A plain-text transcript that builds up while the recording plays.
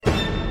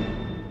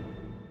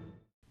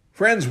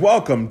Friends,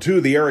 welcome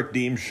to the Eric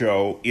Deems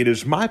Show. It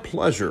is my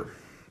pleasure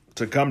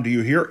to come to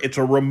you here. It's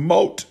a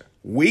remote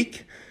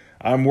week.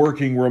 I'm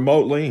working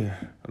remotely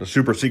at a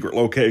super secret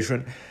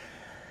location.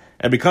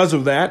 And because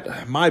of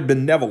that, my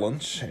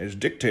benevolence as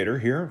dictator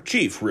here,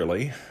 chief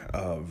really,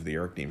 of the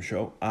Eric Deems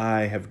Show,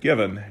 I have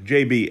given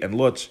JB and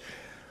Lutz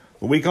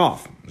the week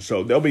off.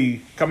 So they'll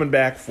be coming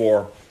back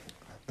for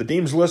the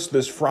Deems list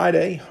this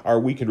Friday, our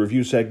week in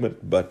review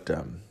segment. But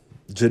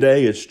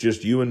today it's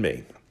just you and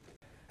me.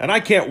 And I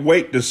can't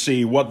wait to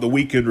see what the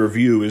weekend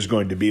review is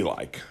going to be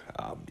like.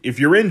 If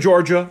you're in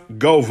Georgia,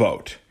 go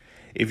vote.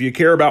 If you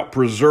care about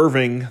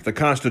preserving the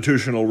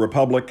constitutional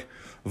republic,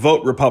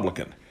 vote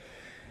Republican.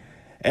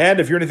 And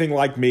if you're anything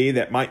like me,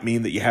 that might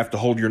mean that you have to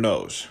hold your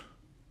nose.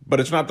 But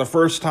it's not the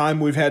first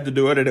time we've had to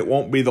do it, and it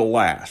won't be the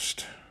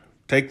last.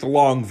 Take the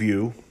long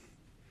view.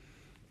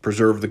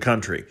 Preserve the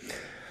country.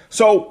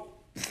 So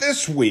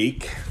this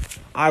week,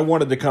 I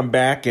wanted to come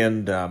back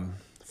and,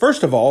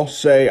 first of all,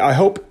 say I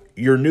hope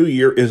your new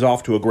year is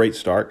off to a great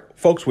start.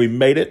 Folks, we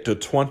made it to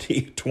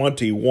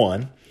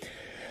 2021.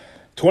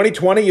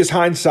 2020 is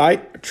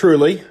hindsight.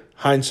 Truly,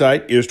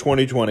 hindsight is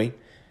 2020.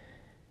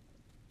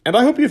 And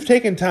I hope you've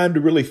taken time to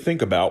really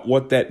think about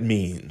what that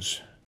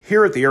means.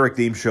 Here at the Eric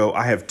Deems Show,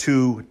 I have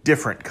two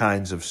different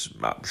kinds of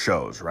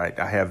shows, right?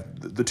 I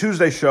have the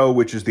Tuesday show,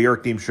 which is the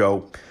Eric Deems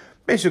Show,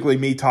 basically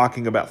me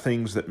talking about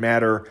things that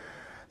matter,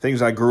 things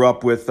I grew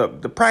up with, the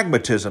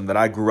pragmatism that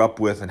I grew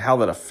up with and how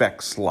that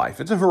affects life.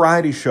 It's a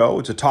variety show.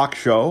 It's a talk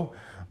show.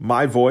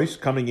 My voice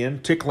coming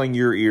in, tickling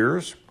your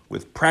ears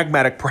with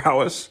pragmatic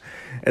prowess,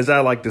 as I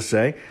like to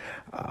say.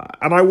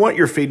 And I want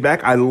your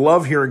feedback. I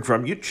love hearing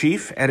from you.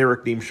 Chief at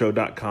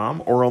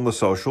ericdeemshow.com or on the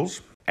socials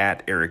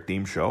at Eric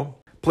Deems Show.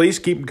 Please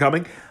keep them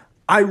coming.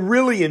 I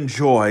really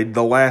enjoyed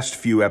the last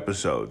few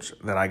episodes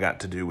that I got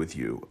to do with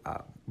you,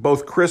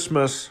 both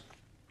Christmas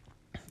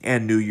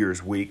and New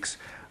Year's weeks.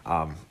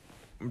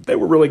 They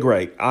were really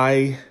great.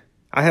 I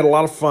had a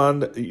lot of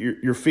fun.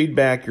 Your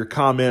feedback, your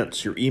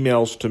comments, your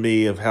emails to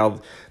me of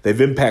how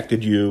they've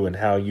impacted you and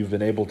how you've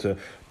been able to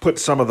put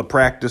some of the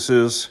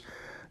practices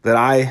that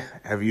I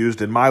have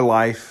used in my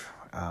life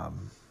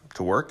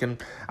to work.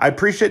 And I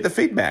appreciate the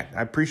feedback.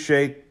 I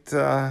appreciate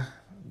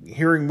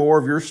hearing more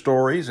of your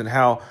stories and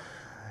how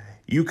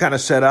you kind of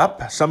set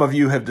up. Some of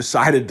you have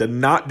decided to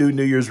not do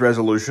New Year's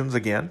resolutions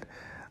again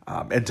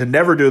and to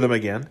never do them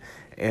again.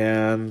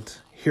 And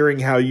hearing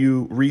how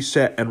you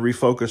reset and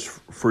refocus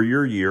for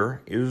your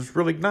year is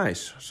really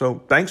nice.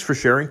 So thanks for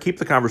sharing. Keep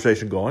the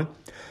conversation going.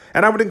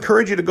 And I would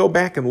encourage you to go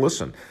back and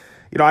listen.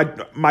 You know,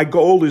 my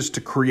goal is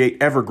to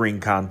create evergreen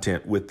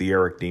content with the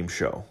Eric Deems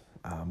Show,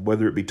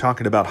 whether it be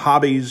talking about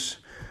hobbies,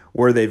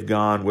 where they've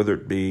gone, whether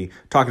it be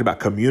talking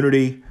about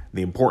community,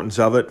 the importance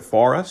of it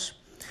for us.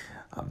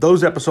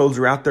 Those episodes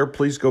are out there.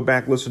 Please go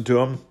back, listen to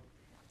them.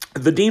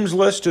 The Deems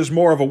list is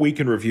more of a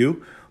week in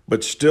review.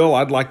 But still,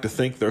 I'd like to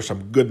think there's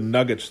some good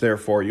nuggets there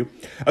for you,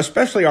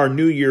 especially our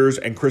New Year's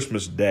and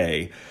Christmas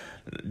Day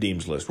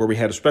Deems list, where we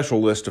had a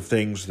special list of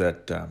things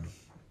that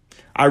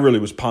I really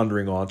was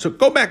pondering on. So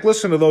go back,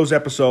 listen to those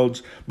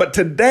episodes. But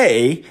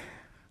today,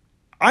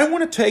 I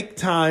want to take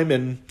time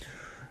and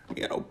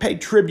pay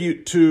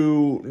tribute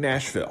to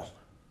Nashville,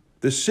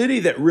 the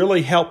city that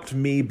really helped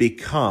me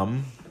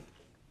become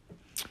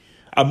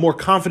a more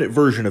confident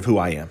version of who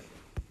I am.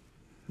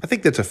 I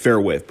think that's a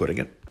fair way of putting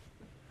it.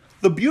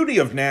 The beauty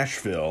of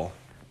Nashville,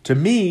 to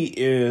me,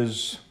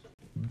 is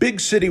big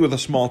city with a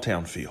small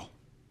town feel.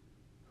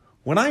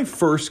 When I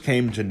first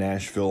came to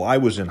Nashville, I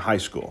was in high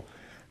school,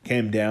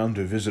 came down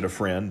to visit a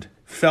friend,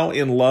 fell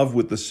in love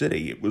with the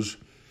city. It was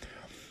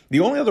the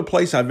only other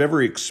place I've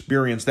ever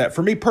experienced that,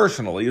 for me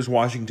personally, is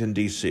Washington,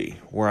 D.C.,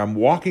 where I'm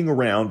walking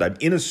around, I'm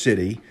in a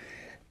city,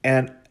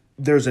 and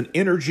there's an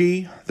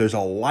energy, there's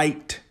a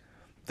light,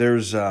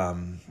 there's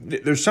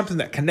something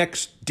that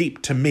connects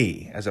deep to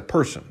me as a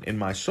person in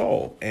my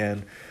soul.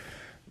 And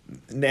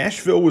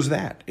Nashville was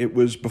that. It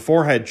was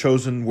before I had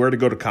chosen where to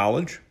go to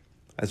college.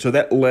 And so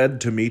that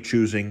led to me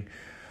choosing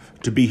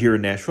to be here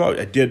in Nashville.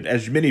 I did,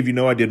 as many of you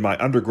know, I did my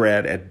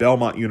undergrad at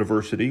Belmont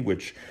University,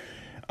 which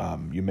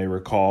you may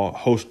recall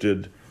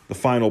hosted the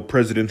final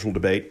presidential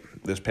debate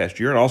this past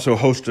year and also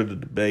hosted a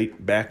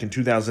debate back in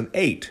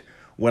 2008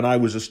 when I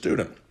was a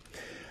student.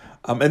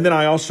 And then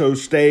I also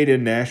stayed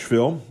in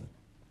Nashville.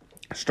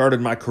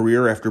 Started my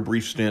career after a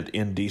brief stint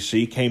in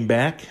D.C., came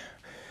back.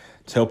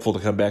 It's helpful to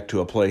come back to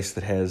a place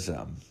that has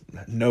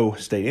no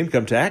state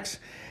income tax,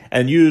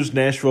 and used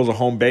Nashville as a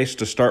home base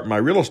to start my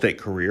real estate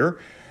career,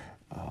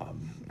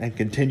 and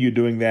continued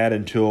doing that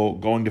until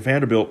going to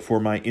Vanderbilt for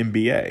my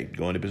MBA,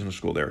 going to business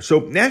school there.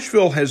 So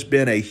Nashville has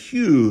been a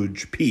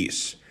huge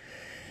piece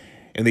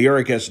in the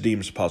Eric S.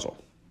 Deems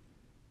puzzle.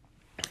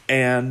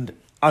 And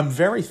I'm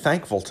very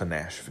thankful to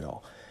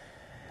Nashville.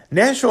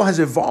 Nashville has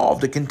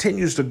evolved. It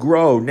continues to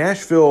grow.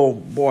 Nashville,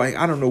 boy,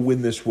 I don't know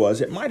when this was.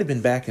 It might have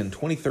been back in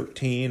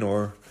 2013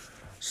 or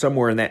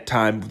somewhere in that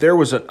time. There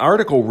was an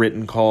article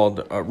written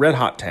called Red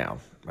Hot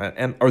Town,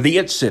 or the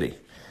It City.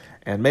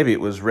 And maybe it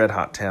was Red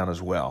Hot Town as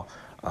well.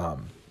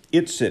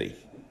 It City.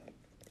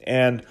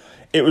 And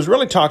It was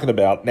really talking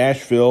about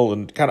Nashville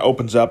and kind of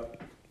opens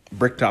up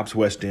Bricktop's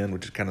West End,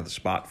 which is kind of the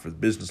spot for the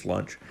business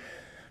lunch,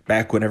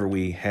 back whenever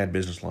we had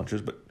business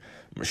lunches. But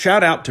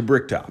shout out to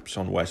Bricktop's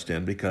on West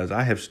End because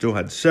I have still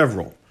had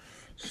several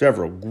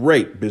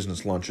great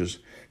business lunches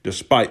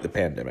despite the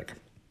pandemic,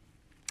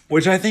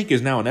 which I think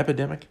is now an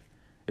epidemic.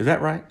 Is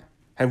that right?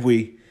 Have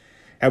we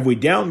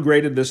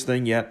downgraded this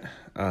thing yet?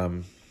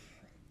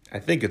 I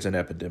think it's an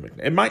epidemic.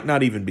 It might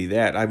not even be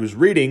that. I was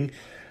reading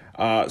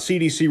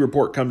CDC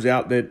report comes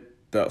out that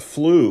the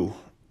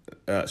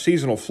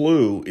seasonal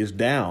flu is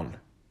down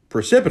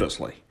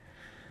precipitously.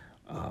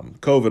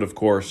 COVID, of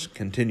course,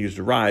 continues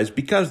to rise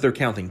because they're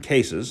counting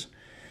cases.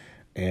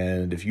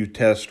 And if you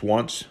test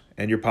once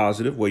and you're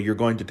positive, well, you're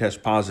going to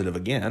test positive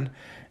again.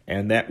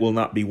 And that will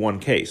not be one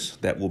case.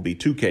 That will be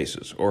 2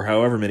 cases or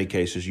however many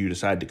cases you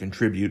decide to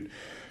contribute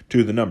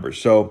to the numbers.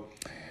 So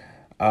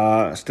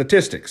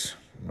statistics.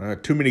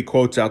 Too many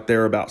quotes out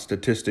there about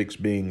statistics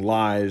being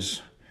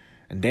lies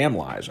and damn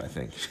lies, I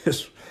think.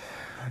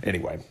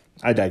 Anyway,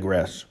 I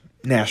digress.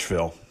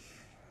 Nashville.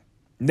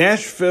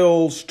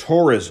 Nashville's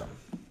tourism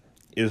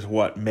is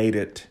what made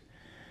it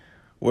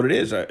what it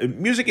is.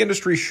 Music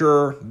industry,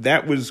 sure,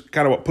 that was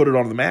kind of what put it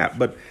on the map.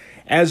 But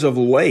as of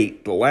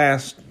late, the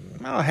last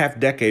half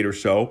decade or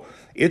so,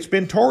 it's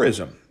been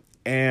tourism.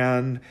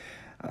 And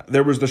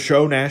there was the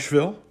show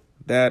Nashville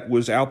that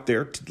was out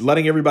there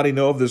letting everybody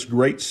know of this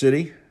great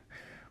city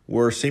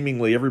where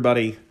seemingly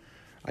everybody,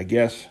 I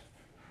guess,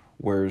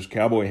 wears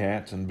cowboy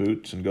hats and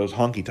boots and goes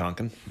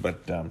honky-tonkin'.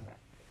 But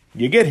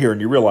you get here and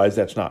you realize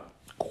that's not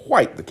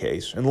quite the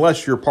case,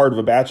 unless you're part of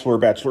a bachelor or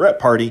bachelorette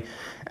party,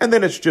 and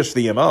then it's just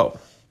the MO.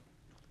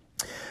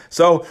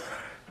 So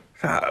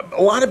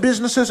a lot of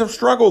businesses have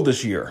struggled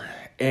this year,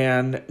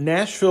 and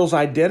Nashville's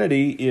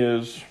identity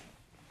is,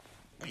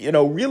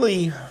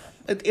 really,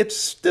 it's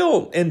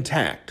still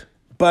intact.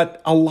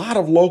 But a lot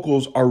of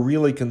locals are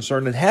really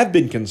concerned and have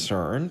been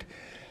concerned,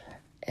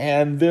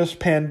 and this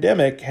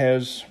pandemic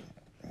has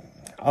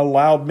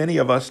allowed many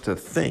of us to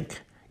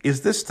think,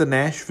 is this the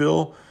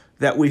Nashville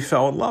that we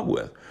fell in love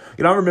with?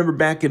 I remember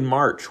back in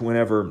March,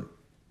 whenever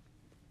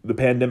the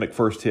pandemic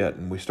first hit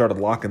and we started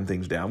locking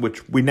things down,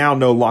 which we now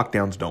know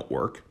lockdowns don't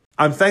work.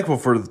 I'm thankful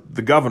for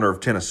the governor of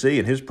Tennessee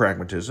and his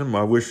pragmatism.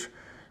 I wish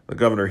the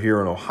governor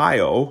here in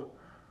Ohio,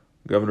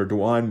 Governor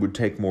DeWine, would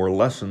take more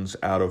lessons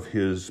out of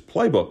his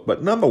playbook.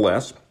 But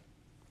nonetheless,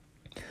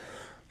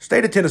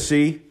 state of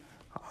Tennessee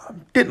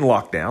didn't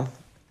lock down.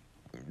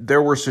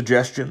 There were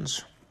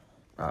suggestions,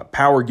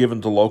 power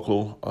given to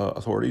local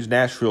authorities.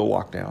 Nashville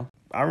locked down.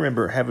 I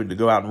remember having to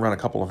go out and run a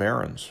couple of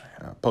errands,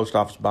 post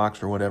office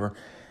box or whatever,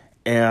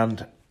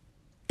 and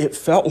it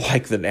felt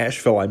like the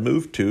Nashville I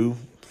moved to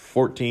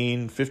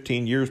 14,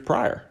 15 years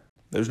prior.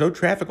 There's no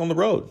traffic on the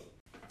road.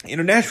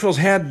 Nashville's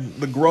had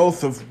the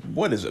growth of,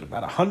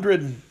 about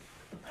 100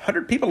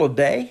 people a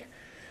day?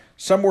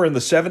 Somewhere in the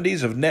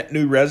 70s of net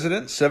new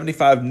residents,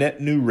 75 net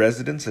new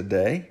residents a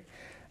day.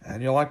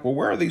 And you're like, well,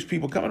 where are these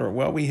people coming from?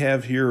 Well, we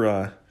have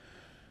here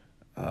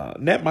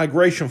net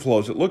migration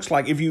flows. It looks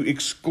like if you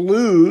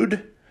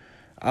exclude,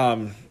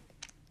 Knoxville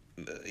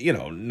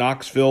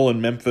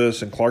and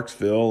Memphis and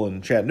Clarksville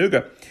and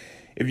Chattanooga,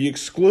 if you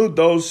exclude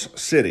those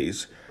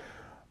cities,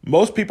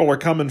 most people are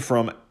coming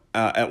from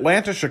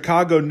Atlanta,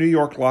 Chicago, New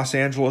York, Los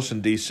Angeles,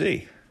 and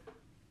D.C.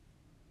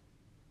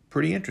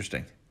 Pretty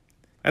interesting.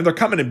 And they're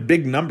coming in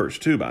big numbers,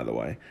 too, by the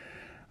way.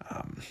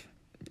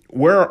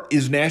 Where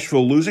is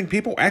Nashville losing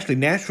people? Actually,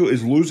 Nashville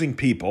is losing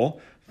people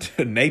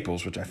to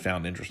Naples, which I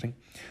found interesting,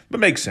 but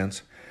makes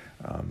sense.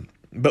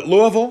 But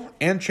Louisville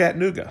and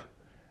Chattanooga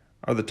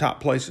are the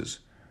top places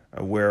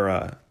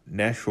where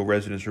Nashville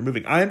residents are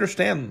moving. I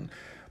understand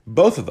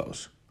both of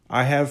those.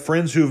 I have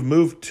friends who have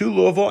moved to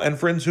Louisville and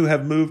friends who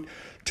have moved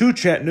to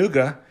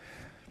Chattanooga.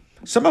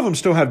 Some of them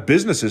still have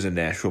businesses in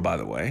Nashville, by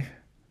the way.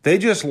 They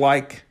just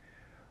like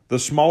the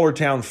smaller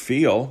town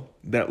feel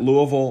that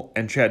Louisville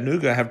and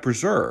Chattanooga have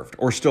preserved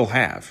or still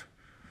have.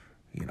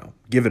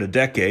 Give it a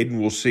decade and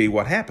we'll see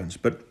what happens.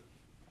 But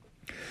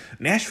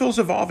Nashville's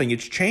evolving.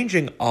 It's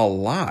changing a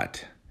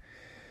lot.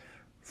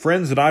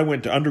 Friends that I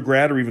went to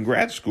undergrad or even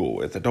grad school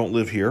with that don't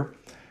live here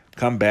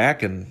come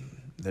back and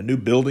the new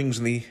buildings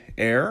in the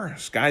air,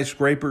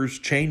 skyscrapers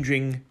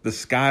changing the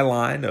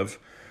skyline of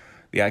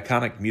the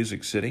iconic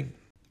Music City.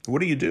 What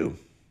do you do?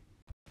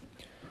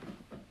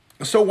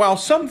 So while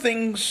some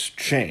things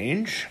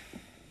change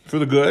for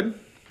the good,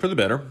 for the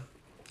better,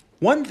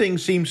 one thing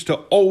seems to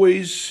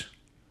always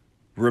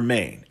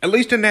remain, at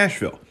least in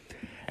Nashville,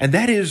 and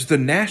that is the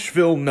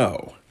Nashville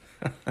no.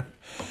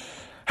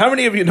 How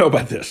many of you know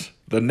about this?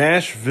 The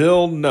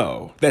Nashville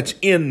no. That's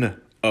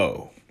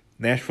N-O.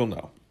 Nashville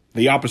no.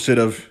 The opposite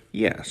of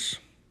yes.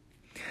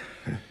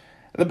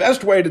 The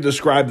best way to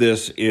describe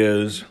this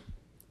is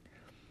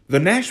the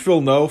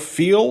Nashville no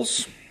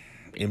feels,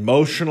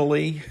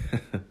 emotionally,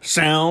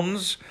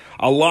 sounds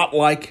a lot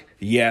like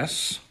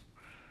yes,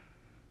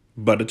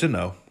 but it's a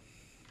no.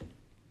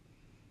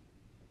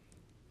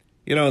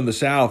 In the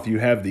South, you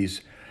have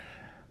these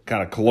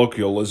kind of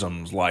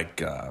colloquialisms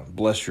like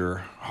bless your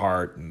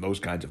heart and those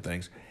kinds of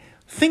things.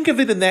 Think of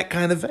it in that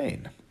kind of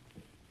vein.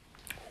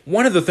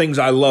 One of the things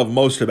I love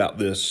most about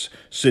this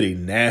city,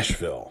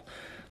 Nashville,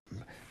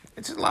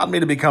 it's allowed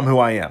me to become who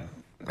I am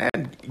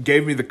and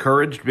gave me the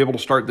courage to be able to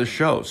start this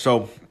show.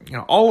 So,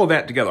 all of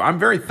that together, I'm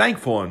very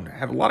thankful and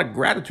have a lot of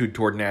gratitude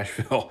toward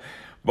Nashville,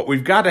 but we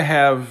got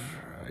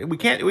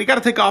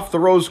to take off the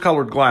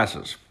rose-colored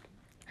glasses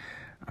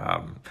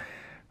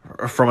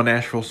from a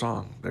Nashville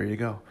song. There you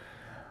go.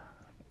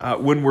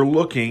 When we're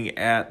looking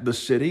at the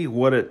city,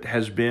 what it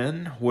has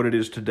been, what it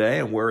is today,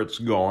 and where it's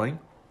going,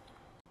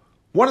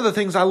 one of the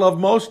things I love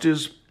most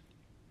is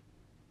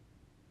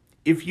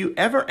if you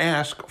ever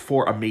ask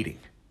for a meeting,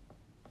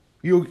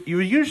 you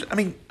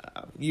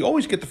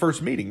always get the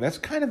first meeting. That's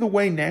kind of the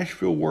way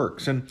Nashville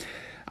works. And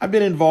I've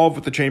been involved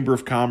with the Chamber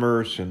of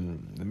Commerce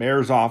and the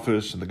mayor's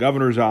office and the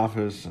governor's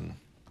office. And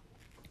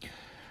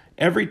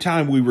every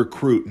time we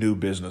recruit new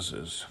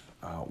businesses,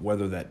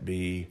 whether that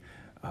be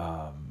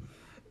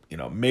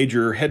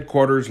major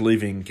headquarters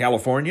leaving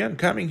California and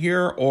coming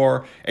here,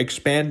 or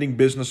expanding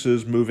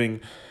businesses moving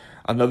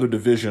another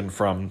division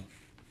from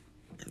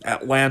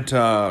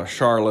Atlanta,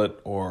 Charlotte,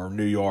 or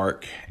New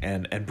York,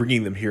 and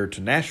bringing them here to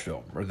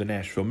Nashville or the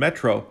Nashville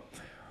Metro,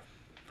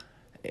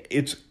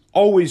 it's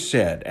always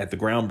said at the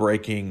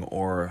groundbreaking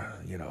or,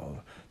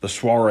 the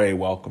soiree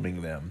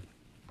welcoming them,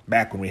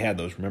 back when we had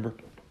those, remember?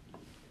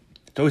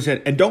 It's always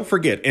said, and don't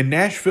forget, in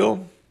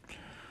Nashville,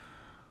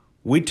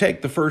 we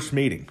take the first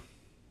meeting.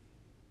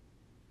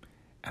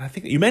 And I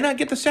think you may not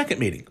get the second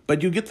meeting,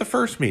 but you get the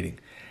first meeting.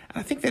 And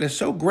I think that is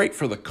so great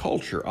for the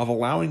culture of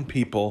allowing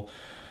people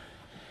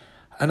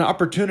an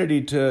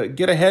opportunity to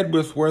get ahead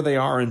with where they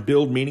are and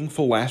build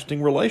meaningful,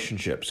 lasting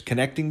relationships,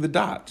 connecting the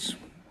dots.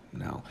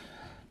 Now,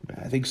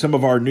 I think some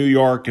of our New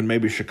York and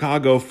maybe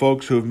Chicago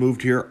folks who have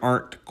moved here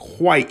aren't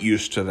quite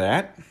used to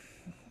that.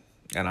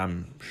 And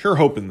I'm sure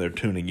hoping they're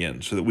tuning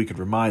in so that we could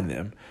remind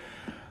them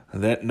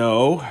that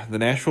no, the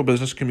Nashville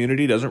business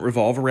community doesn't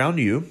revolve around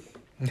you.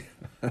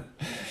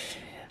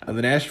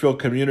 The Nashville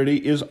community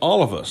is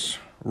all of us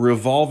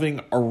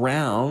revolving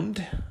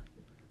around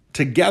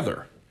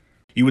together.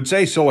 You would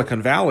say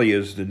Silicon Valley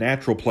is the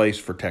natural place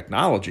for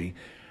technology,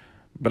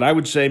 but I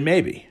would say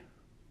maybe.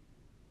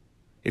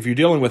 If you're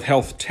dealing with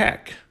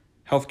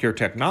healthcare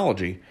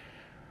technology,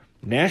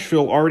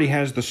 Nashville already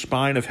has the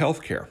spine of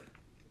healthcare,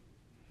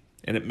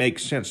 and it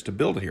makes sense to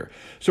build it here.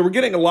 So we're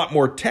getting a lot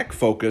more tech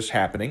focus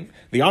happening.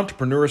 The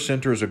Entrepreneur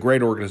Center is a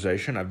great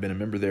organization. I've been a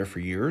member there for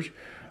years.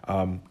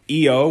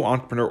 EO,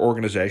 Entrepreneur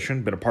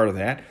Organization, been a part of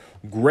that.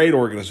 Great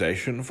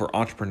organization for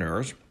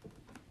entrepreneurs.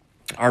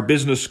 Our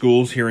business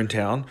schools here in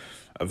town,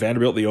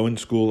 Vanderbilt, the Owen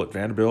School at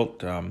Vanderbilt,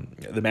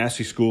 the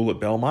Massey School at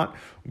Belmont,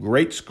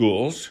 great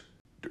schools,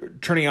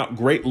 turning out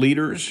great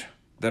leaders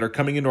that are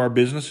coming into our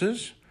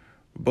businesses,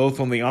 both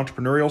on the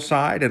entrepreneurial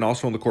side and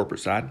also on the corporate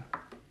side.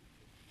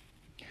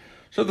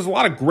 So there's a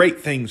lot of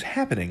great things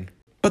happening,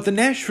 but the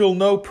Nashville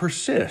no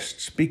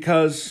persists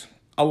because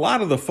a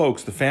lot of the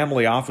folks, the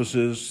family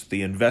offices,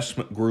 the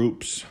investment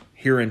groups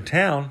here in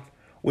town,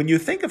 when you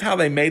think of how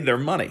they made their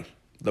money,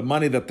 the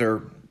money that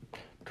they're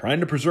trying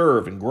to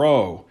preserve and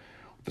grow,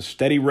 the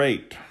steady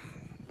rate,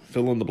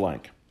 fill in the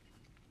blank,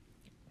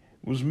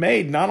 it was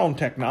made not on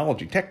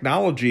technology.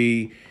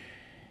 Technology,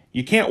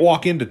 you can't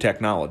walk into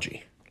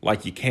technology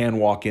like you can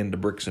walk into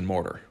bricks and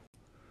mortar.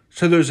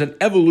 So there's an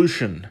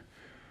evolution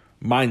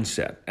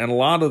mindset. And a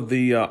lot of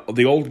the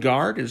old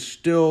guard is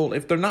still,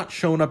 if they're not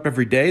showing up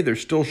every day, they're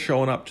still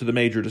showing up to the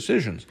major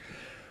decisions.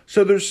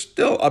 So there's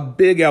still a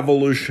big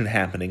evolution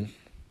happening.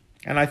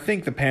 And I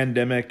think the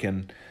pandemic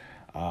and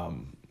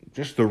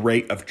just the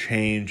rate of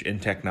change in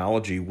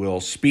technology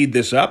will speed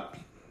this up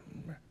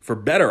for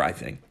better, I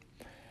think.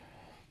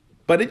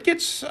 But it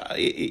gets,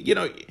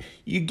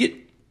 you get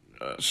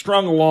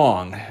strung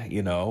along,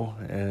 you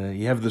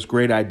have this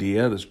great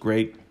idea, this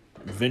great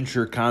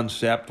venture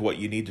concept, what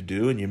you need to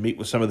do, and you meet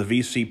with some of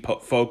the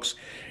VC folks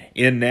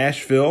in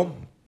Nashville,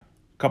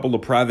 a couple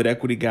of private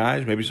equity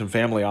guys, maybe some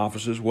family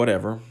offices,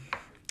 whatever,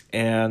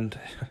 and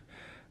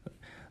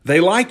they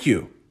like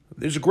you.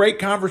 There's great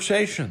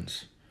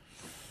conversations,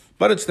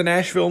 but it's the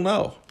Nashville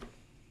no.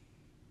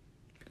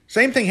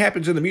 Same thing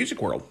happens in the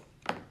music world.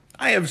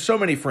 I have so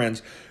many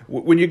friends.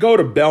 When you go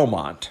to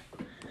Belmont,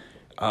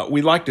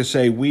 we like to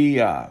say we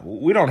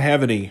don't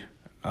have any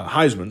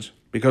Heismans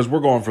because we're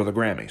going for the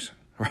Grammys.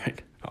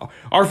 Right.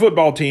 Our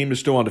football team is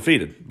still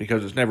undefeated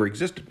because it's never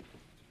existed.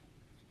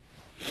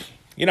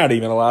 You're not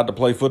even allowed to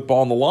play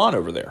football on the lawn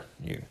over there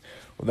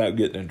without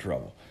getting in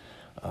trouble.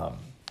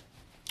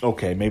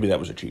 Okay, maybe that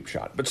was a cheap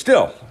shot. But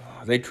still,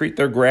 they treat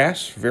their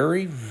grass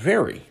very,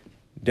 very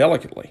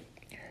delicately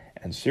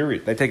and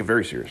serious. They take it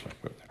very seriously.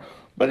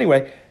 But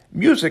anyway,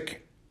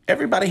 music,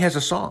 everybody has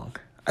a song.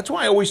 That's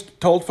why I always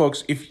told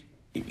folks, if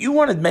you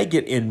want to make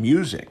it in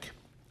music,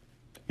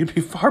 you'd be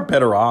far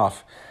better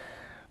off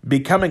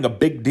becoming a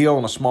big deal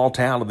in a small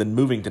town and then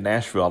moving to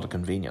Nashville out of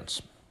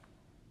convenience.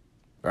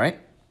 Right?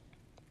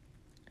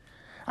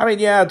 I mean,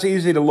 yeah, it's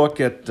easy to look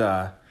at,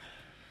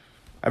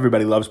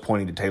 everybody loves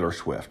pointing to Taylor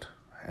Swift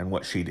and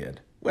what she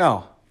did.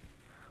 Well,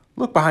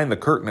 look behind the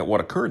curtain at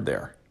what occurred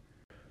there.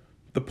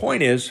 The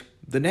point is,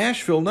 the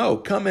Nashville No.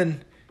 Come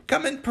and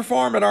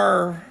perform at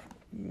our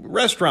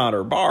restaurant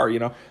or bar,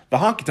 the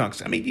honky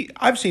tonks. I mean,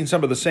 I've seen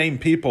some of the same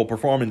people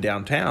performing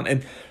downtown,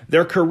 and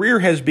their career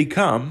has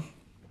become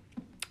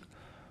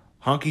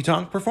honky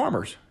tonk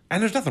performers.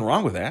 And there's nothing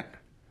wrong with that.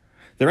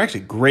 They're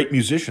actually great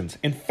musicians.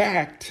 In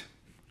fact,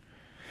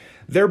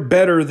 they're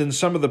better than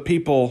some of the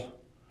people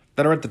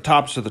that are at the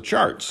tops of the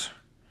charts.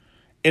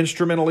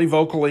 Instrumentally,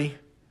 vocally,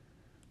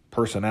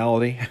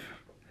 personality.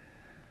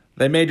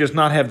 They may just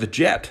not have the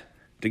jet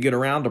to get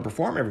around to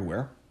perform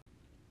everywhere.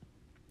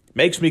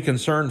 Makes me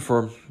concerned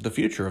for the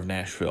future of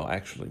Nashville,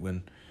 actually,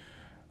 when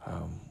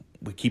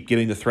we keep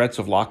getting the threats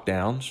of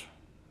lockdowns,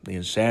 the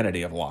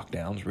insanity of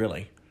lockdowns,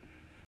 really.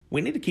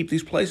 We need to keep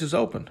these places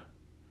open.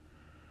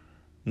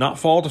 Not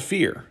fall to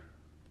fear.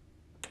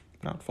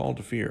 Not fall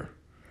to fear.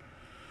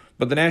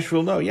 But the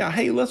Nashville No,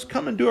 hey, let's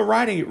come and do a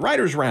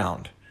writer's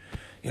round.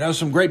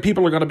 Some great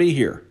people are going to be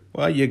here.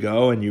 Well, you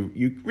go and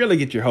you really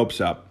get your hopes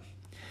up.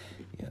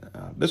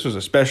 This was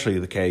especially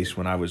the case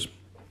when I was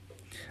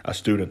a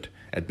student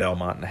at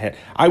Belmont. And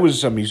I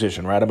was a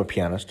musician, right? I'm a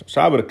pianist.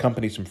 So I would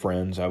accompany some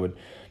friends. I would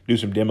do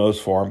some demos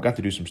for them. Got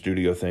to do some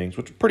studio things,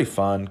 which was pretty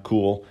fun,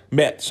 cool.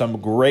 Met some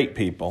great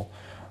people.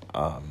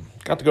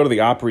 Got to go to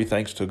the Opry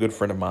thanks to a good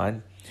friend of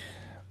mine,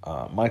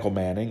 Michael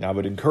Manning. I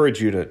would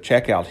encourage you to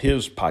check out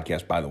his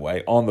podcast, by the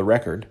way, On the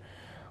Record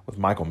with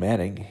Michael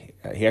Manning.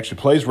 He actually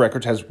plays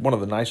records, has one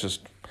of the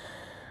nicest,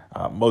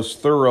 most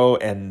thorough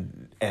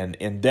and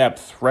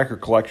in-depth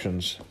record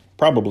collections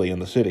probably in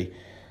the city.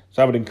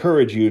 So I would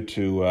encourage you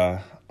to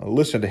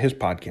listen to his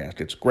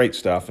podcast. It's great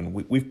stuff, and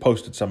we've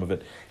posted some of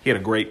it. He had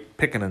a great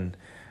Pickin' and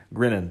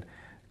Grinnin'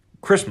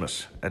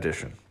 Christmas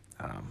edition.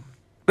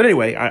 But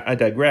anyway, I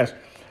digress.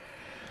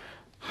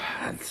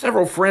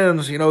 Several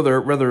friends,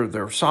 whether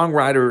they're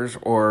songwriters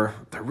or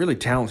they're really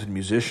talented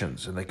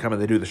musicians, and they come and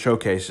they do the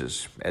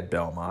showcases at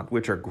Belmont,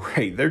 which are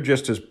great. They're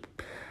just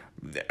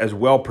as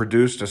well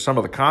produced as some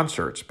of the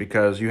concerts,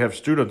 because you have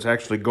students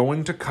actually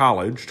going to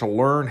college to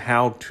learn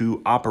how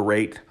to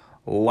operate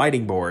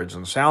lighting boards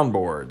and sound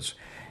boards,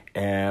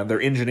 and they're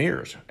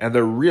engineers, and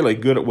they're really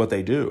good at what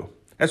they do.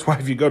 That's why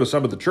if you go to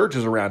some of the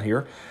churches around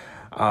here,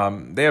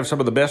 they have some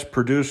of the best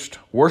produced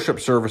worship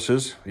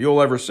services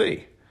you'll ever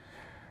see.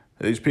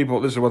 These people,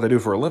 this is what they do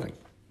for a living.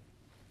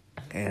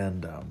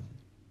 And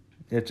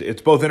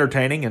it's both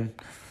entertaining, and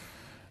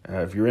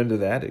if you're into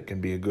that, it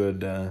can be a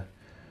good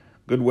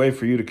way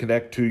for you to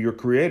connect to your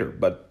creator.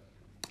 But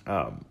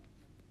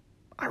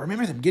I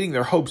remember them getting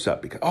their hopes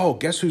up because,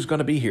 guess who's going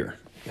to be here?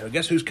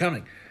 Guess who's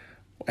coming?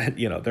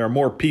 There are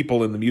more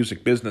people in the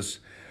music business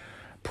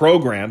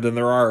program than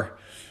there are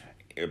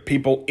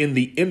people in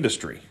the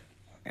industry.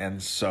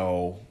 And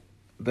so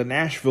the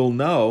Nashville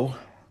No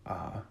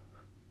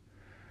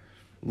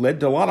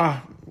led to a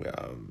lot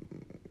of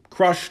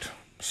crushed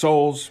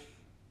souls,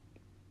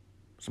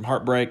 some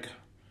heartbreak,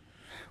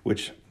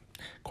 which,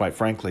 quite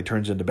frankly,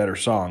 turns into better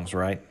songs,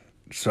 right?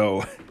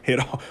 So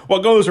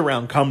what goes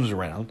around comes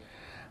around.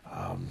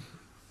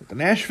 The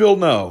Nashville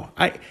No.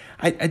 I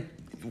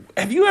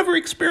have you ever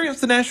experienced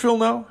the Nashville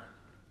No?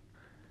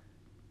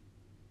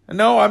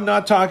 No, I'm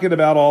not talking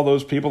about all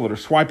those people that are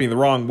swiping the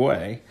wrong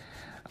way.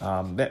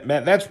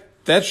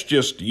 That's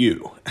just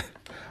you.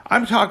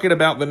 I'm talking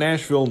about the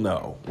Nashville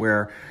No,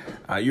 where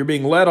you're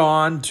being led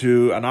on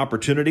to an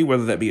opportunity,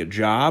 whether that be a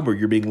job or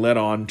you're being led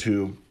on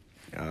to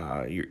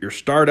your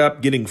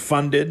startup getting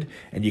funded,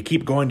 and you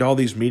keep going to all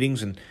these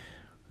meetings and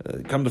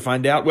come to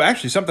find out. Well,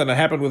 actually, something that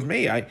happened with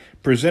me. I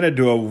presented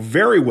to a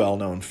very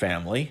well-known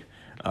family,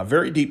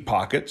 very deep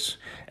pockets,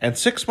 and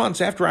 6 months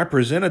after I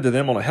presented to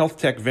them on a health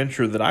tech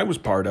venture that I was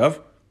part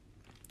of,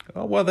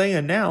 they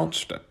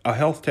announced a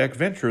health tech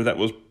venture that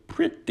was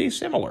pretty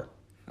similar.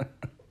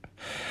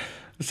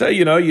 So,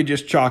 you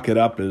just chalk it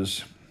up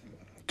as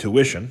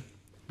tuition,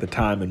 the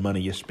time and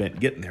money you spent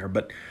getting there.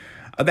 But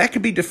that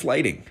could be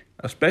deflating,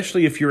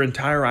 especially if your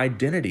entire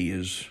identity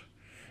is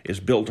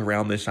built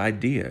around this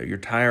idea. Your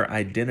entire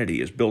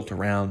identity is built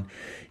around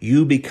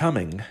you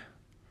becoming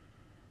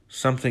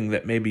something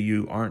that maybe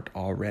you aren't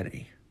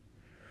already,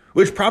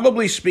 which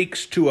probably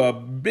speaks to a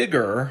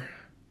bigger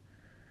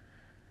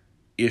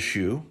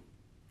issue,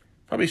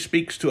 probably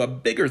speaks to a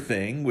bigger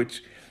thing,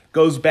 which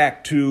goes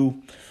back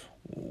to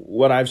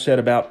what I've said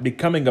about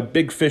becoming a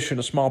big fish in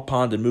a small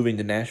pond and moving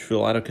to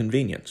Nashville out of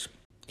convenience.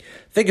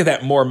 Think of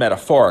that more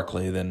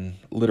metaphorically than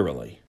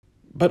literally.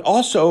 But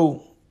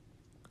also,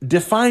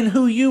 define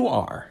who you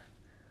are.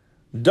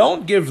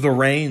 Don't give the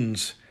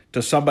reins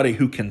to somebody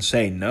who can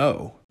say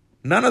no.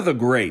 None of the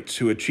greats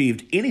who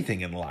achieved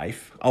anything in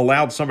life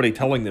allowed somebody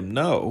telling them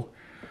no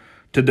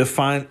to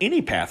define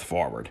any path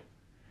forward.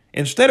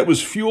 Instead, it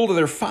was fuel to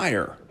their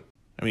fire.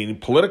 I mean,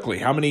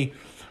 politically,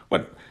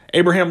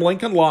 Abraham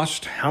Lincoln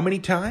lost how many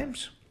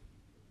times?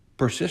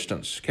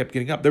 Persistence kept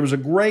getting up. There was a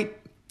great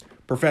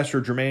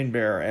professor, Jermaine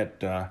Bear,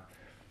 at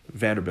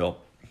Vanderbilt,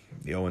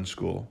 the Owen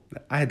School.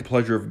 I had the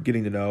pleasure of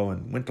getting to know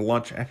and went to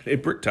lunch at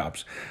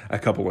Bricktops a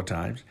couple of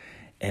times.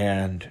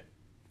 And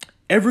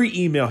every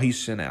email he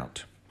sent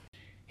out,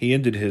 he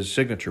ended his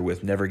signature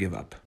with "Never give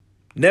up."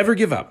 Never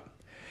give up.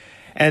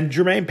 And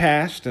Jermaine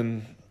passed,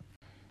 and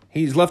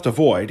he's left a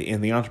void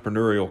in the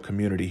entrepreneurial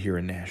community here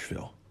in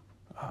Nashville.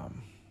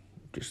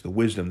 Just the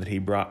wisdom that he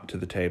brought to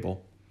the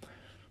table,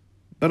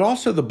 but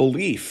also the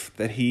belief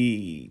that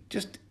he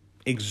just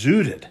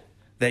exuded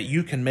that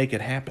you can make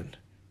it happen.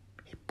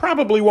 It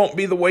probably won't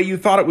be the way you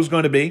thought it was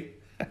going to be.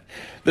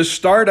 The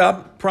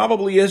startup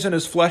probably isn't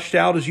as fleshed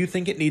out as you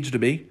think it needs to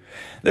be.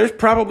 There's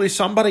probably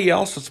somebody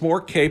else that's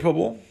more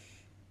capable,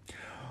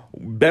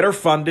 better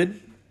funded,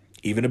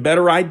 even a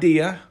better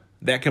idea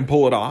that can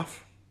pull it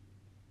off.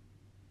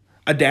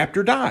 Adapt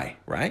or die,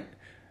 right?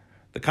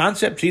 The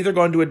concept's either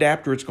going to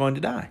adapt or it's going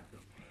to die.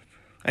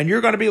 And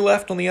you're going to be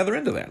left on the other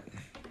end of that.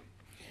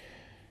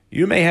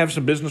 You may have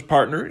some business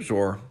partners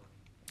or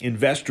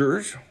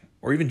investors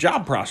or even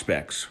job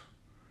prospects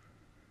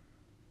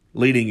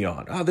leading you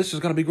on. Oh, this is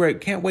going to be great.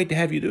 Can't wait to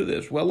have you do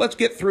this. Well, let's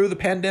get through the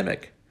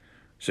pandemic.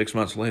 6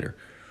 months later.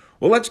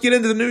 Well, let's get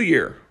into the new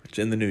year. It's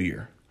in the new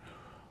year.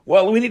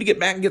 Well, we need to get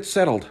back and get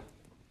settled.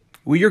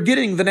 Well, you're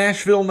getting the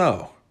Nashville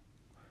no,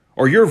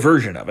 or your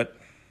version of it.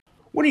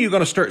 When are you going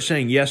to start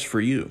saying yes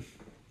for you?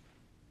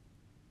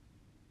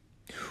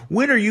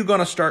 When are you going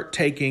to start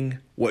taking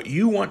what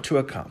you want to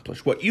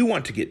accomplish, what you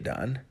want to get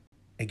done,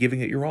 and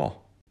giving it your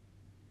all?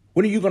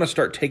 When are you going to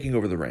start taking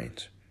over the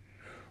reins,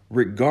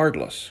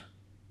 regardless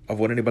of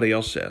what anybody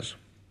else says?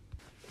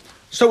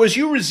 So as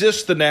you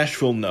resist the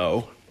Nashville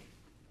no,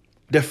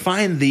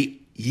 define the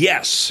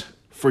yes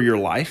for your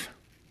life,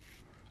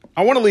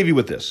 I want to leave you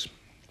with this.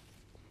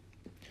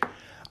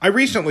 I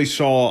recently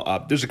saw,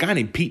 there's a guy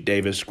named Pete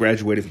Davis,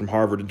 graduated from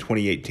Harvard in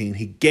 2018.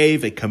 He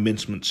gave a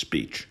commencement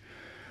speech.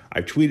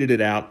 I tweeted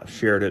it out, I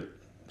shared it.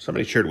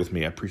 Somebody shared it with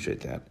me. I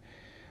appreciate that.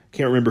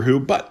 Can't remember who,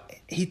 but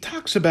he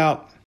talks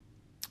about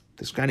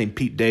this guy named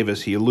Pete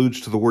Davis. He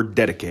alludes to the word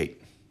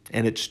dedicate,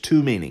 and it's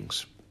two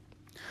meanings.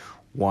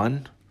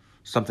 One,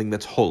 something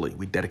that's holy.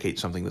 We dedicate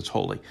something that's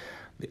holy.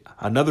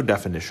 Another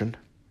definition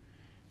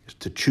is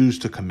to choose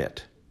to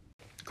commit.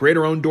 Create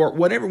our own door,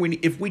 whatever we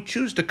need. If we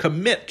choose to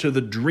commit to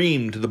the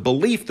dream, to the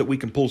belief that we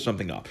can pull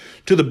something off,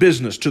 to the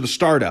business, to the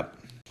startup,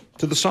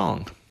 to the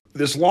song.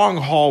 This long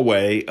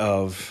hallway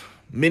of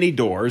many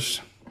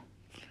doors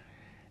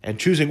and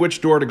choosing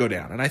which door to go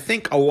down. And I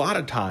think a lot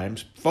of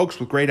times, folks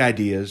with great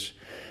ideas,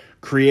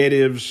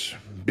 creatives,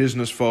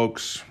 business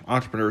folks,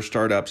 entrepreneurs,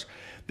 startups,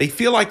 they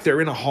feel like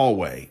they're in a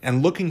hallway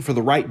and looking for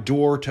the right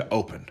door to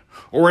open,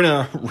 or in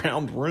a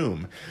round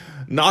room,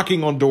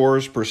 knocking on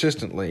doors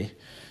persistently,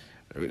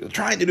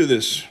 trying to do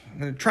this,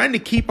 trying to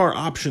keep our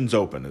options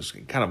open is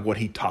kind of what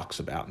he talks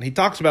about. And he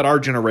talks about our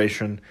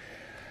generation.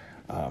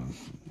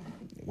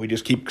 We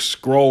just keep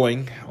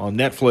scrolling on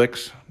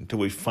Netflix until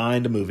we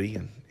find a movie,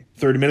 and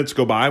 30 minutes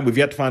go by, and we've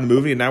yet to find the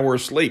movie, and now we're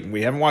asleep, and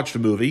we haven't watched a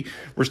movie.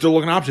 We're still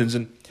looking at options,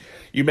 and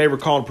you may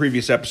recall in a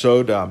previous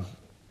episode,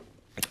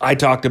 I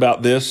talked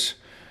about this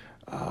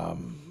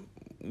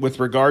with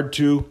regard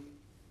to,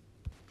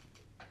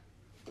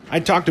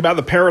 I talked about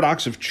The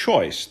Paradox of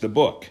Choice, the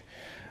book,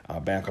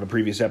 back on a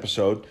previous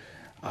episode,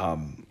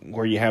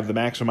 where you have the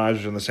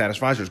maximizers and the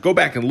satisficers. Go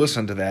back and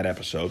listen to that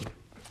episode.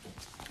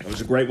 It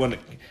was a great one.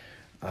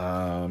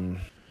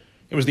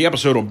 It was the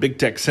episode on big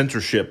tech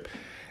censorship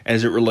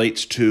as it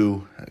relates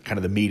to kind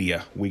of the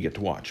media we get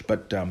to watch.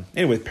 But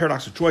anyway,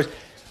 Paradox of Choice,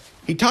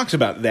 he talks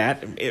about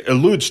that, it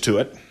alludes to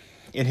it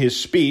in his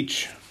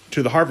speech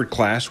to the Harvard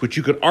class, which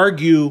you could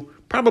argue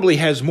probably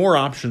has more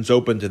options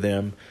open to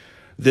them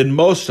than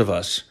most of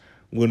us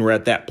when we're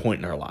at that point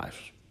in our lives.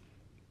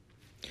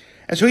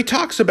 And so he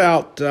talks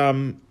about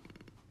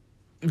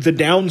the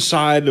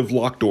downside of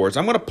locked doors.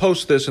 I'm going to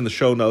post this in the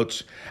show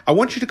notes. I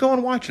want you to go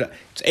and watch it.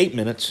 It's 8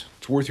 minutes.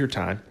 It's worth your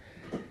time.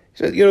 He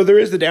said, there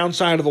is the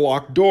downside of the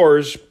locked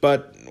doors,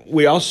 but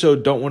we also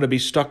don't want to be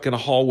stuck in a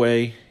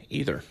hallway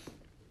either.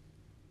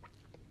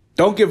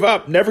 Don't give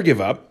up. Never give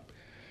up.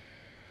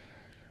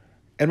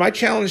 And my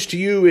challenge to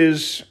you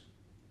is,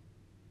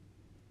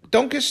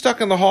 don't get stuck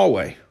in the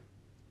hallway.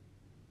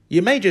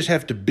 You may just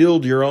have to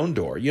build your own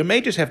door. You may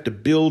just have to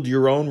build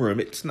your own room.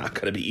 It's not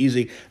going to be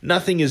easy.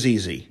 Nothing is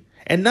easy.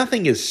 And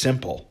nothing is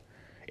simple.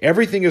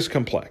 Everything is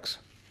complex.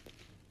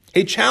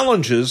 He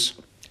challenges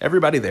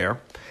everybody there,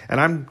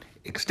 and I'm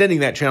extending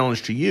that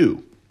challenge to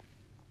you,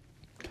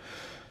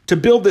 to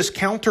build this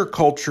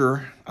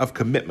counterculture of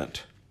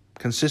commitment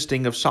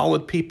consisting of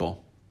solid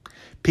people,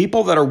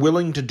 people that are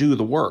willing to do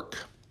the work,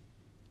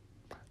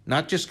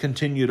 not just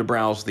continue to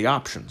browse the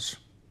options.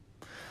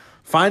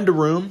 Find a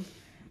room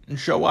and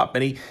show up.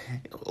 And he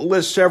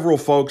lists several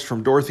folks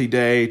from Dorothy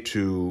Day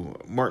to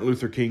Martin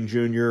Luther King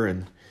Jr.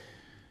 And,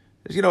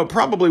 it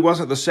probably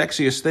wasn't the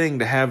sexiest thing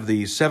to have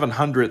the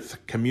 700th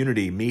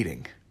community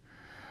meeting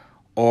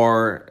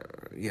or,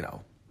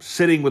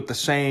 sitting with the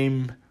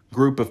same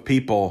group of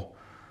people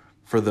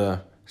for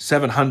the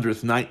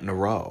 700th night in a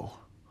row.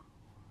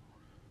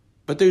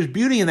 But there's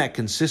beauty in that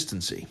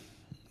consistency.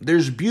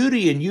 There's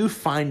beauty in you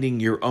finding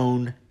your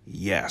own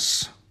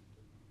yes.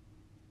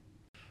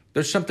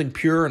 There's something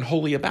pure and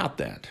holy about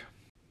that.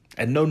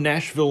 And no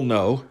Nashville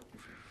no,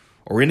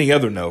 or any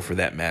other no for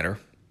that matter,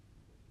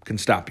 can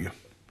stop you.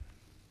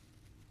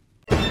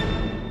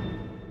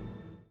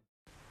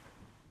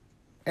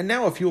 And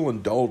now, if you'll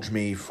indulge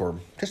me for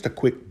just a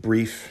quick,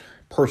 brief,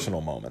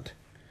 personal moment,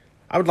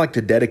 I would like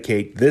to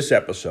dedicate this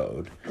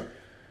episode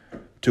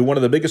to one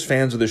of the biggest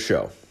fans of the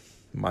show,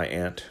 my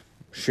aunt,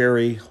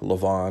 Sherry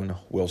LaVon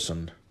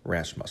Wilson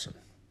Rasmussen.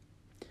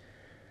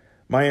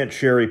 My Aunt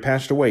Sherry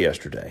passed away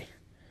yesterday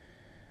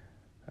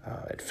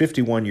at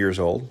 51 years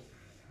old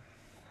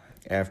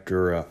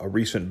after a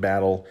recent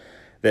battle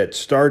that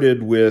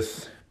started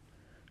with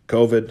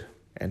COVID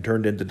and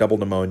turned into double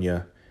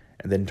pneumonia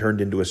and then turned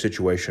into a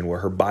situation where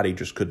her body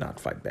just could not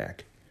fight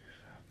back.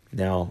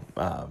 Now,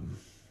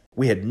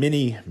 we had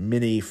many,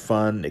 many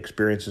fun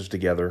experiences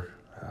together.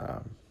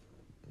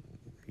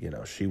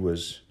 She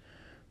was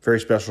very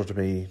special to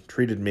me,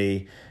 treated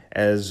me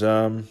as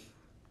one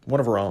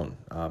of her own.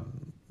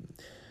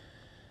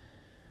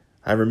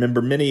 I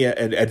remember many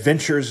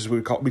adventures, as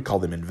we call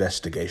them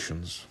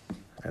investigations,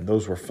 and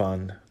those were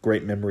fun.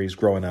 Great memories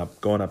growing up,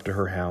 going up to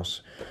her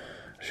house.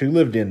 She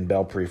lived in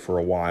Belpre for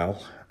a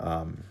while,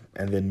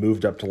 and then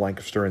moved up to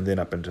Lancaster and then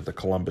up into the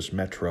Columbus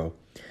metro.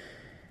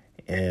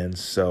 And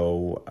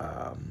so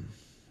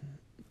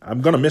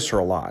I'm going to miss her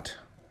a lot.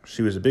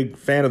 She was a big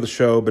fan of the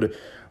show, but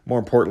more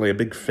importantly, a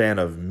big fan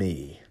of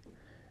me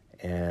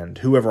and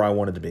whoever I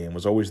wanted to be, and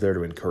was always there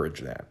to encourage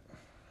that.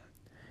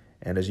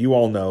 And as you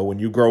all know, when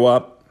you grow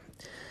up,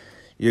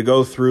 you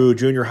go through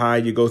junior high,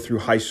 you go through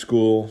high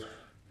school,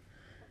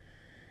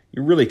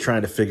 you're really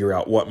trying to figure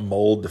out what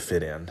mold to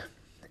fit in.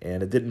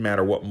 And it didn't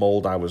matter what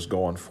mold I was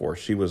going for.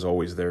 She was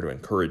always there to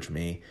encourage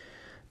me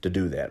to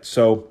do that.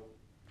 So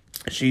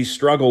she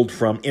struggled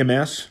from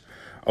MS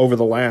over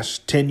the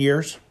last 10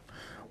 years,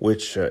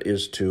 which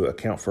is to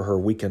account for her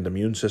weakened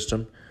immune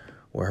system,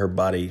 where her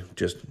body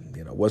just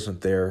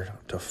wasn't there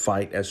to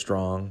fight as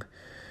strongly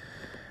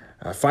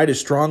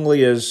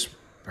as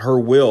her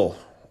will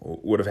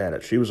would have had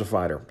it. She was a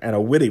fighter, and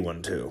a witty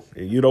one too.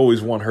 You'd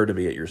always want her to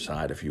be at your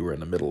side if you were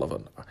in the middle of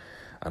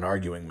an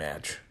arguing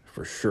match,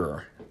 for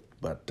sure.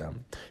 But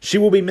she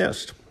will be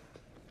missed.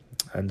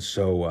 And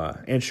so,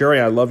 Aunt Sherry,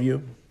 I love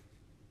you.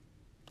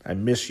 I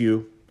miss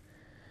you.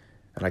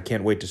 And I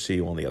can't wait to see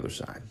you on the other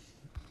side.